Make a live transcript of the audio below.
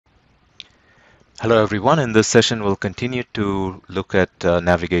Hello everyone. In this session, we'll continue to look at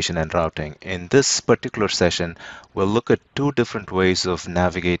navigation and routing. In this particular session, we'll look at two different ways of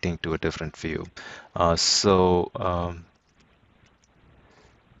navigating to a different view. Uh, so, um,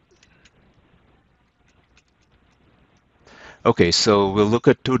 okay, so we'll look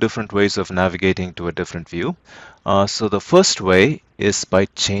at two different ways of navigating to a different view. So the first way is by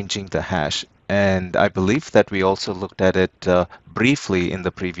changing the hash. And I believe that we also looked at it briefly in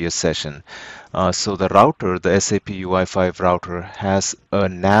the previous session. So the router, the SAP UI5 router, has a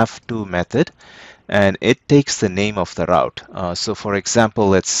navTo method, and it takes the name of the route. So for example,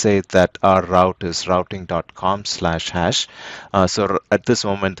 let's say that our route is routing.com/hash. So at this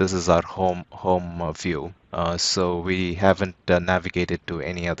moment, this is our home view. So we haven't navigated to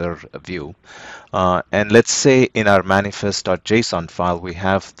any other view. And let's say in our manifest.json file, we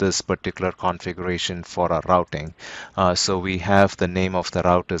have this particular configuration for our routing. So we have the name of the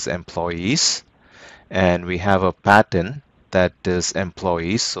route is employees, and we have a pattern that is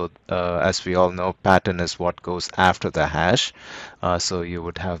employees. So as we all know, pattern is what goes after the hash. So you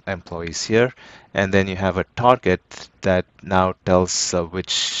would have employees here, and then you have a target that now tells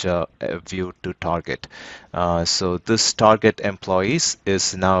which view to target. So this target employees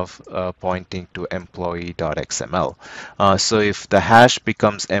is now pointing to employee.xml. So if the hash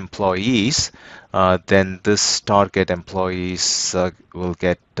becomes employees, then this target employees will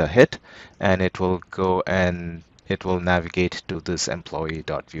get a hit, and it will go and it will navigate to this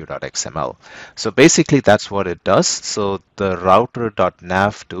employee.view.xml. So basically that's what it does. So the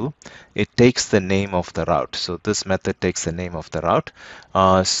router.navTo, it takes the name of the route. So this method takes the name of the route.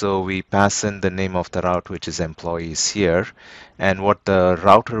 So we pass in the name of the route, which is employees here. And what the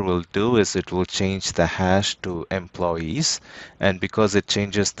router will do is it will change the hash to employees. And because it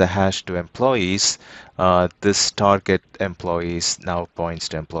changes the hash to employees, this target employees now points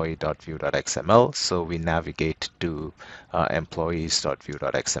to employee.view.xml. So we navigate to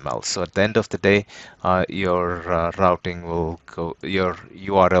employees.view.xml. So at the end of the day, your routing will go, your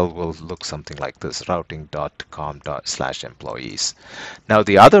URL will look something like this, routing.com/employees. Now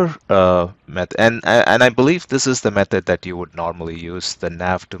the other method, and I believe this is the method that you would normally use. The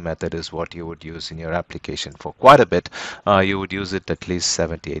navTo method is what you would use in your application for quite a bit. You would use it at least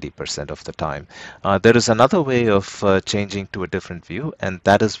 70-80% of the time. There is another way of changing to a different view, and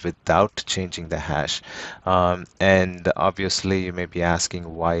that is without changing the hash. And obviously, you may be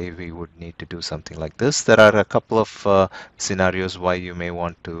asking why we would need to do something like this. There are a couple of scenarios why you may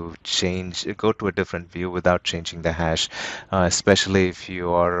want to go to a different view without changing the hash, especially if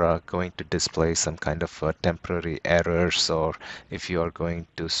you are going to display some kind of temporary errors, or if you are going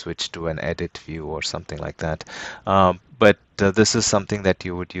to switch to an edit view or something like that. But this is something that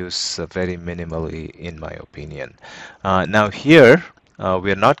you would use very minimally, in my opinion. Now here,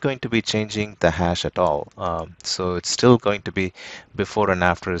 we are not going to be changing the hash at all. So it's still going to be, before and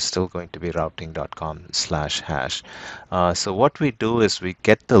after is still going to be routing.com/hash. So what we do is we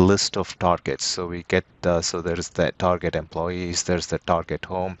get the list of targets. So we get, so there's the target employees, there's the target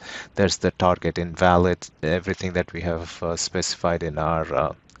home, there's the target invalid, everything that we have specified in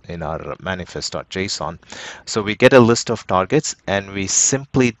our manifest.json. So we get a list of targets and we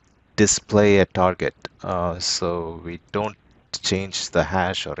simply display a target. So we don't change the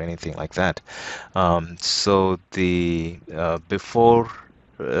hash or anything like that. So the before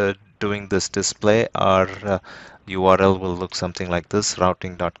doing this display, our URL will look something like this,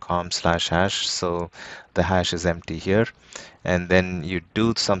 routing.com/hash. So the hash is empty here. And then you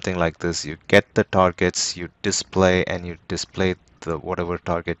do something like this. You get the targets, you display, and you display the whatever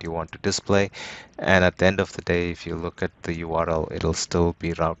target you want to display. And at the end of the day, if you look at the URL, it'll still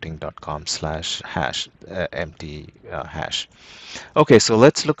be routing.com/hash, empty hash. Okay, so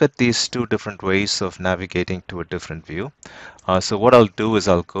let's look at these two different ways of navigating to a different view. So what I'll do is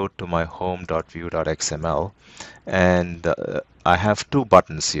I'll go to my home.view.xml, and I have two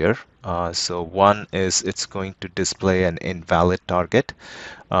buttons here. So one is it's going to display an invalid target,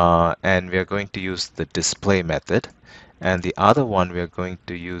 and we are going to use the display method. And the other one, we are going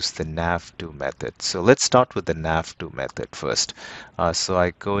to use the navTo method. So let's start with the navTo method first. So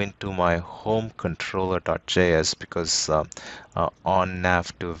I go into my home controller.js because on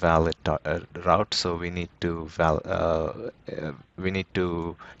navTo valid route, so we need to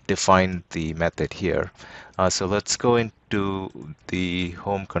define the method here. So let's go into the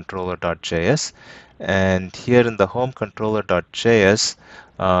home controller.js, and here in the home controller.js,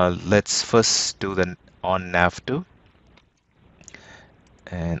 let's first do the on navTo.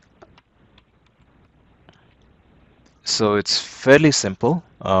 And so it's fairly simple.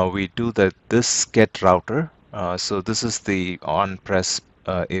 We do this get router. So this is the on press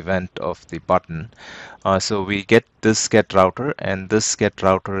event of the button. So we get this get router, and this get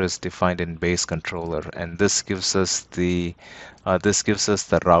router is defined in base controller, and this gives us the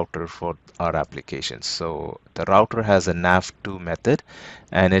router for our application. So the router has a navTo method,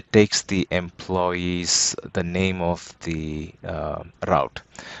 and it takes the employees, the name of the route.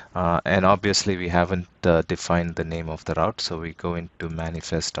 And obviously we haven't defined the name of the route, so we go into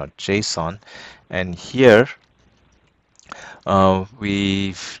manifest.json, and here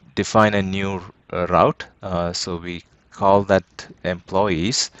we define a new route. So we call that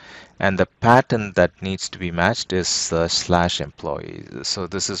employees, and the pattern that needs to be matched is /employees. So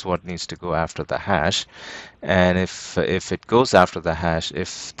this is what needs to go after the hash. And if it goes after the hash,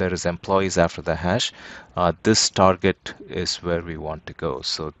 if there is employees after the hash, this target is where we want to go.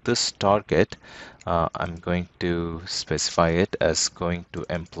 So this target, I'm going to specify it as going to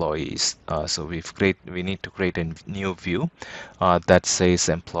employees. So we need to create a new view that says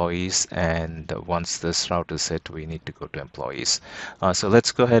employees, and once this route is hit, we need to go to employees. So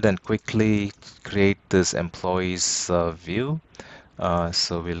let's go ahead and quickly create this employees view.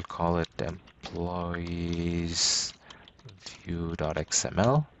 So we'll call it employees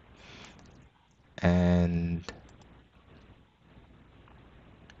view.xml, and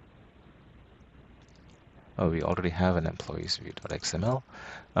we already have an employees view.xml.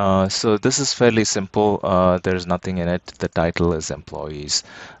 So this is fairly simple. There's nothing in it. The title is employees.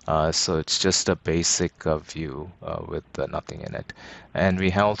 So it's just a basic view with nothing in it. And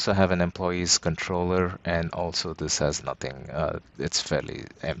we also have an employees controller, and also this has nothing. It's fairly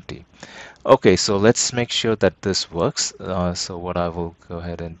empty. Okay, so let's make sure that this works. So what I will go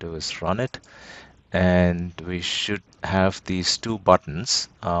ahead and do is run it, and we should have these two buttons.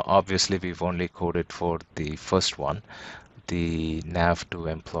 Obviously, we've only coded for the first one, the navTo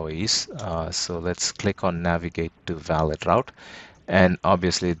employees. So let's click on navigate to valid route, and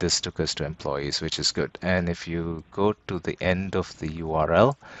obviously this took us to employees, which is good. And if you go to the end of the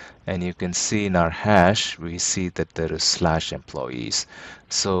URL, and you can see in our hash, we see that there is /employees.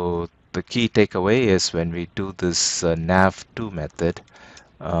 So the key takeaway is when we do this navTo method,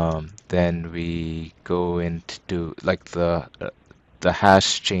 then we go into like the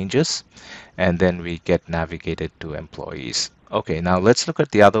hash changes, and then we get navigated to employees. Okay, now let's look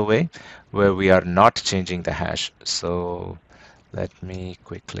at the other way where we are not changing the hash. So let me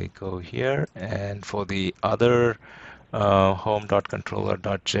quickly go here, and for the other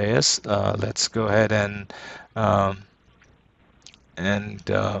home.controller.js, let's go ahead and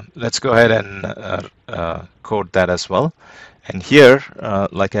let's go ahead and code that as well. And here,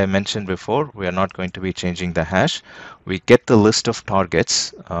 like I mentioned before, we are not going to be changing the hash. We get the list of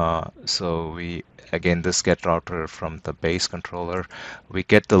targets. So we, again, this get router from the base controller. We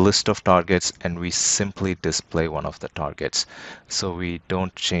get the list of targets, and we simply display one of the targets. So we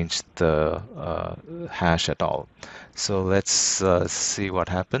don't change the hash at all. So let's see what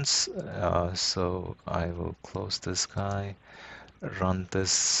happens. So I will close this guy, run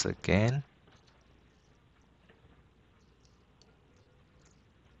this again,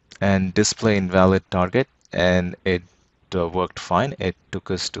 and display invalid target, and it worked fine. It took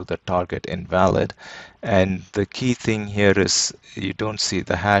us to the target invalid, and the key thing here is you don't see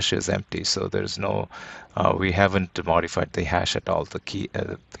the hash is empty, so there's no we haven't modified the hash at all. The key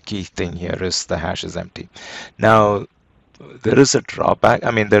thing here is the hash is empty. Now there is a drawback.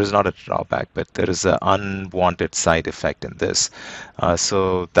 I mean, there is not a drawback, but there is an unwanted side effect in this.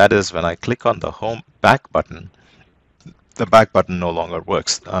 So that is when I click on the home back button, the back button no longer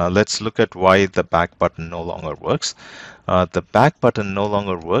works. Let's look at why the back button no longer works. The back button no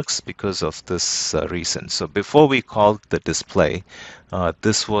longer works because of this reason. So before we called the display,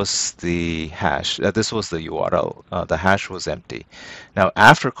 this was the hash, this was the URL. The hash was empty. Now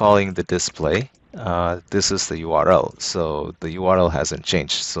after calling the display, this is the URL. So the URL hasn't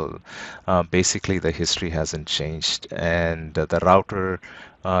changed. So basically the history hasn't changed, and the router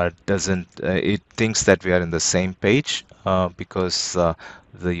doesn't, it thinks that we are in the same page because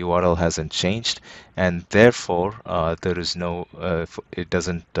the URL hasn't changed, and therefore there is no, it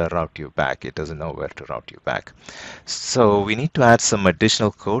doesn't route you back. It doesn't know where to route you back. So we need to add some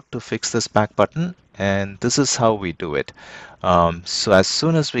additional code to fix this back button, and this is how we do it. So as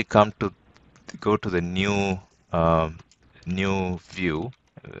soon as we go to the new view,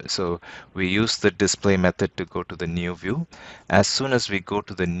 so we use the display method to go to the new view. As soon as we go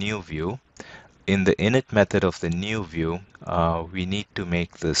to the new view, in the init method of the new view, we need to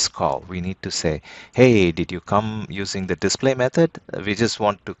make this call. We need to say, hey, did you come using the display method? We just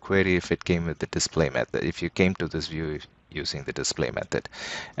want to query if it came with the display method. If you came to this view using the display method.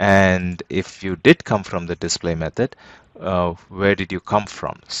 And if you did come from the display method, where did you come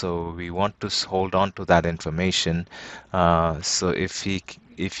from? So we want to hold on to that information. So if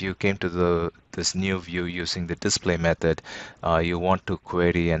you came to this new view using the display method, you want to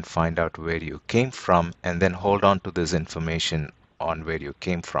query and find out where you came from, and then hold on to this information on where you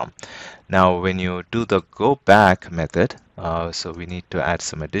came from. Now, when you do the go back method, so we need to add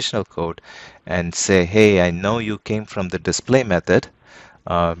some additional code and say, hey, I know you came from the display method,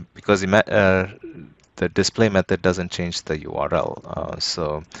 because the display method doesn't change the URL.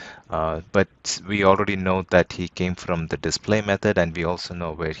 But we already know that he came from the display method, and we also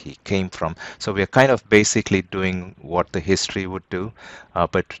know where he came from. So we are kind of basically doing what the history would do,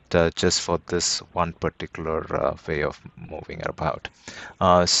 but just for this one particular way of moving about.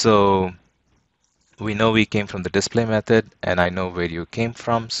 So we know we came from the display method, and I know where you came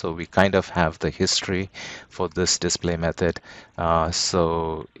from, so we kind of have the history for this display method.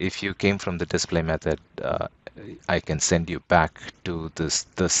 So if you came from the display method, I can send you back to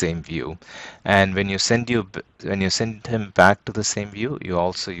the same view. And when you send him back to the same view, you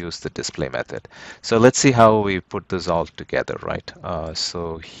also use the display method. So let's see how we put this all together, right?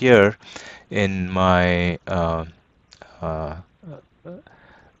 So here in my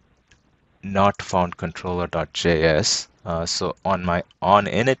not found controller.js. So on my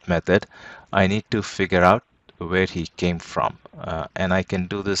onInit method, I need to figure out where he came from. And I can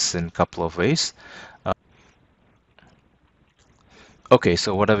do this in a couple of ways. Okay,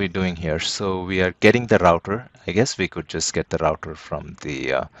 so what are we doing here? So we are getting the router. I guess we could just get the router from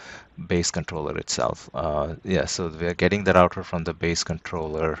the base controller itself. Yeah, so we are getting the router from the base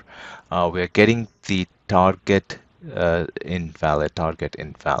controller. We are getting the target invalid,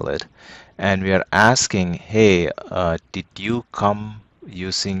 and we are asking, hey, did you come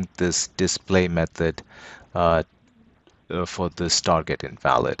using this display method for this target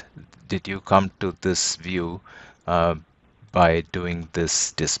invalid? Did you come to this view by doing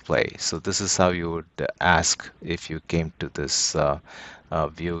this display? So this is how you would ask if you came to this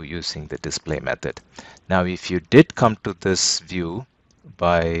view using the display method. Now, if you did come to this view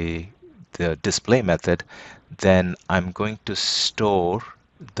by the display method, then I'm going to store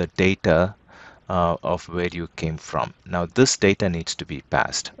the data of where you came from. Now this data needs to be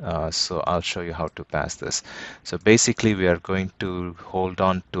passed. So I'll show you how to pass this. So basically we are going to hold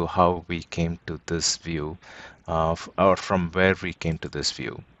on to how we came to this view, or from where we came to this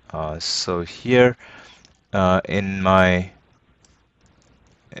view. So here in my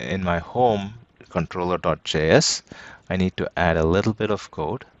home controller.js, I need to add a little bit of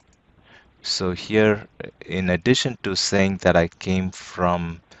code. So here, in addition to saying that I came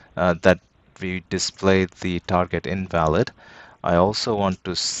from that we display the target invalid, I also want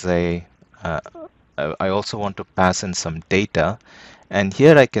to say I also want to pass in some data, and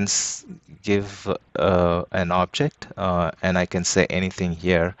here I can give an object, and I can say anything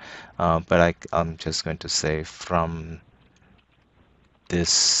here, but I'm just going to say from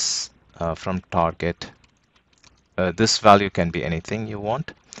this from target. This value can be anything you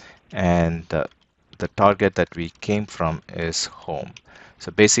want, and the target that we came from is home.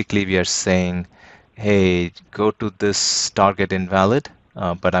 So basically we are saying, hey, go to this target invalid,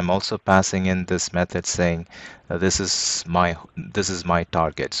 but I'm also passing in this method saying this is my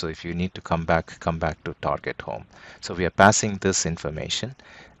target. So if you need to come back to target home. So we are passing this information,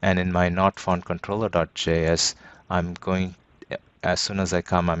 and in my not found controller.js, I'm going, as soon as I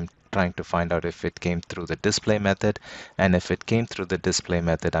come, I'm trying to find out if it came through the display method, and if it came through the display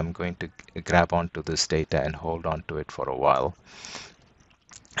method, I'm going to grab onto this data and hold on to it for a while.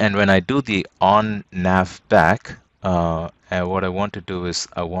 And when I do the on nav back, and what I want to do is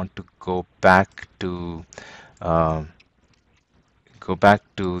I want to go back to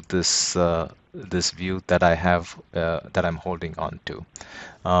this this view that I have that I'm holding on to.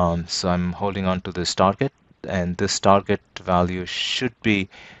 So I'm holding on to this target, and this target value should be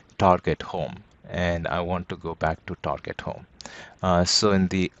target home, and I want to go back to target home. So in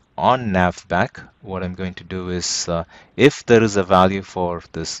the on nav back, what I'm going to do is if there is a value for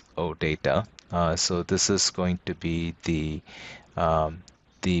this data, so this is going to be the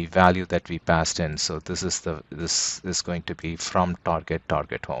value that we passed in. So this is going to be from target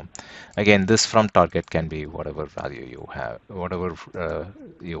home. Again, this from target can be whatever value you have, whatever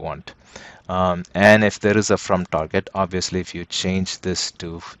you want. And if there is a from target, obviously if you change this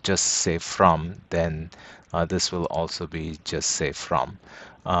to just say from, then this will also be just say from.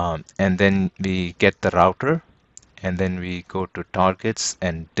 And then we get the router, and then we go to targets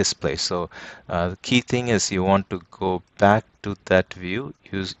and display. So the key thing is you want to go back to that view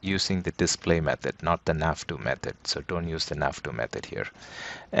using the display method, not the navTo method. So don't use the navTo method here.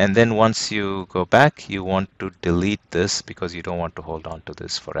 And then once you go back, you want to delete this because you don't want to hold on to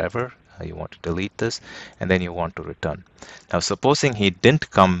this forever. You want to delete this, and then you want to return. Now, supposing he didn't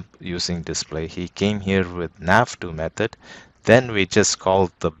come using display, he came here with navTo method, then we just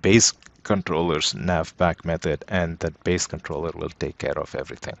call the base controller's navback method, and that base controller will take care of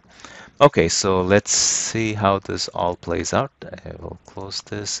everything. Okay, so let's see how this all plays out. I will close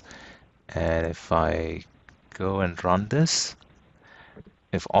this, and if I go and run this,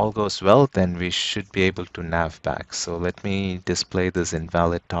 if all goes well, then we should be able to nav back. So let me display this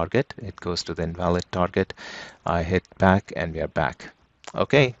invalid target. It goes to the invalid target. I hit back and we are back.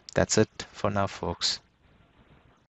 Okay, that's it for now, folks.